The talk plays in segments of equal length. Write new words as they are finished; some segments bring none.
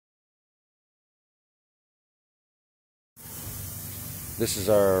This is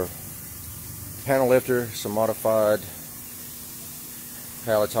our panel lifter, some modified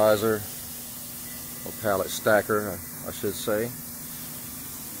palletizer, or pallet stacker, I should say.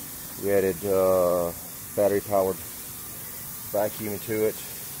 We added battery powered vacuum to it.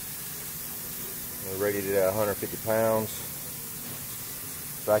 We're rated at 150 pounds.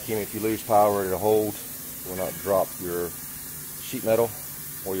 Vacuum, if you lose power, it'll hold, will not drop your sheet metal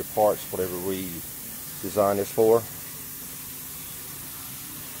or your parts, whatever we designed this for.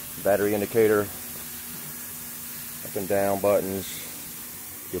 Battery indicator, up and down buttons,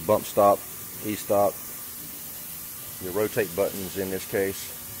 your bump stop, e-stop, your rotate buttons in this case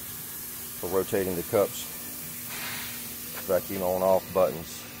for rotating the cups, vacuum on off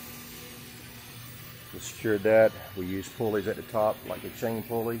buttons. To secure that, we use pulleys at the top like a chain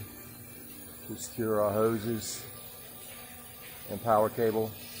pulley to secure our hoses and power cable,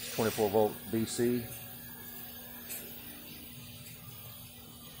 24 volt DC.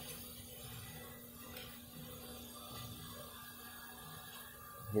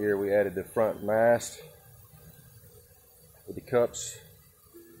 Here we added the front mast with the cups,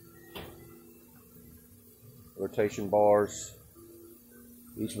 rotation bars.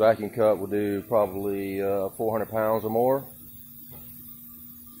 Each vacuum cup will do probably 400 pounds or more.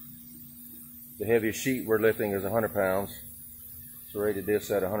 The heaviest sheet we're lifting is 100 pounds, so rated this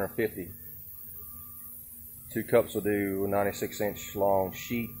at 150. Two cups will do a 96-inch long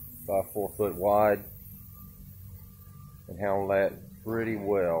sheet by 4 foot wide and handle that pretty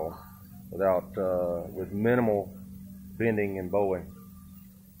well with minimal bending and bowing.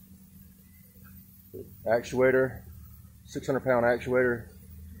 The actuator, 600-pound actuator,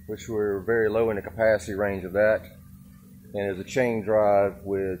 which we're very low in the capacity range of that, and is a chain drive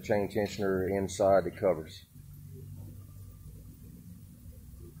with chain tensioner inside the covers.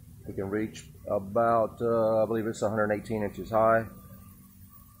 We can reach about, I believe it's 118 inches high,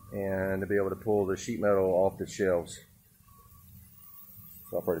 and to be able to pull the sheet metal off the shelves.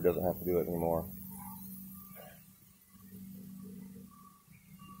 The operator doesn't have to do it anymore.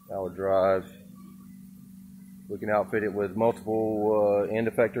 Our drive, we can outfit it with multiple end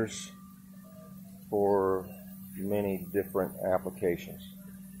effectors for many different applications.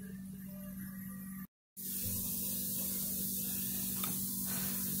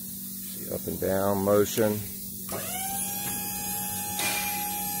 See, up and down motion.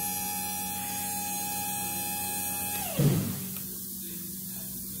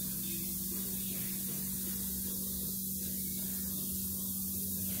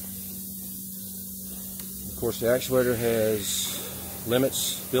 Of course, the actuator has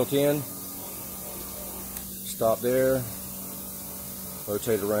limits built in. Stop there,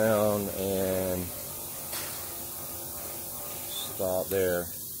 rotate around, and stop there.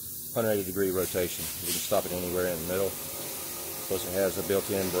 180-degree rotation. You can stop it anywhere in the middle. Plus, it has a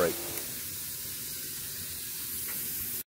built-in brake.